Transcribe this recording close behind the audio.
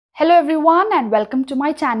Hello everyone and welcome to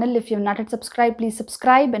my channel. If you have not yet subscribed, please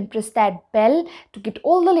subscribe and press that bell to get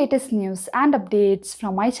all the latest news and updates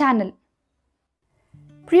from my channel.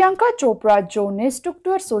 Priyanka Chopra Jonas took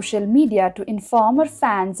to her social media to inform her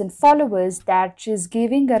fans and followers that she is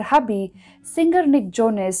giving her hubby, singer Nick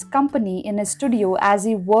Jonas, company in his studio as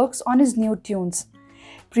he works on his new tunes.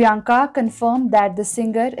 Priyanka confirmed that the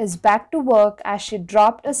singer is back to work as she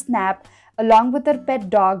dropped a snap along with her pet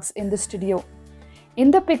dogs in the studio. In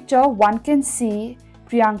the picture, one can see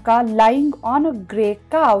Priyanka lying on a grey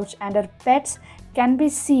couch and her pets can be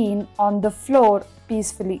seen on the floor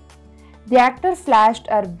peacefully. The actor flashed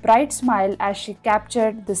a bright smile as she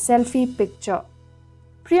captured the selfie picture.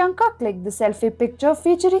 Priyanka clicked the selfie picture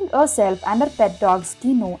featuring herself and her pet dogs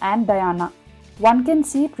Kino and Diana. One can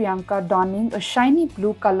see Priyanka donning a shiny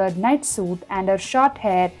blue colored night suit and her short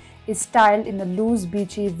hair is styled in the loose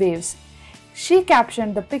beachy waves. She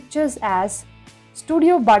captioned the pictures as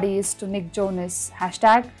Studio Buddies to Nick Jonas,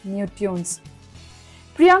 #NewTunes.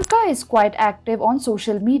 Priyanka is quite active on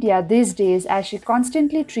social media these days as she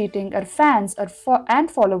constantly treating her fans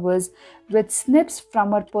and followers with snips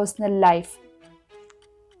from her personal life.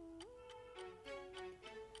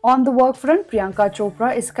 On the work front, Priyanka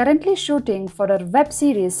Chopra is currently shooting for her web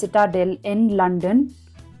series Citadel in London.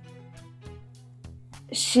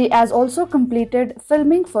 She has also completed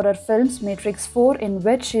filming for her films Matrix 4, in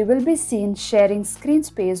which she will be seen sharing screen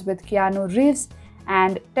space with Keanu Reeves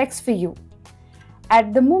and Text for You.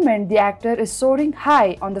 At the moment, the actor is soaring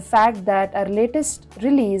high on the fact that her latest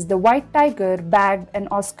release, The White Tiger, bagged an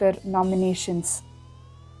Oscar nominations.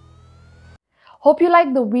 Hope you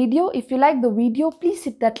like the video. If you like the video, please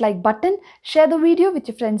hit that like button, share the video with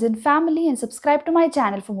your friends and family, and subscribe to my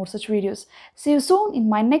channel for more such videos. See you soon in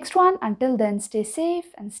my next one. Until then, stay safe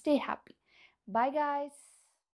and stay happy. Bye guys.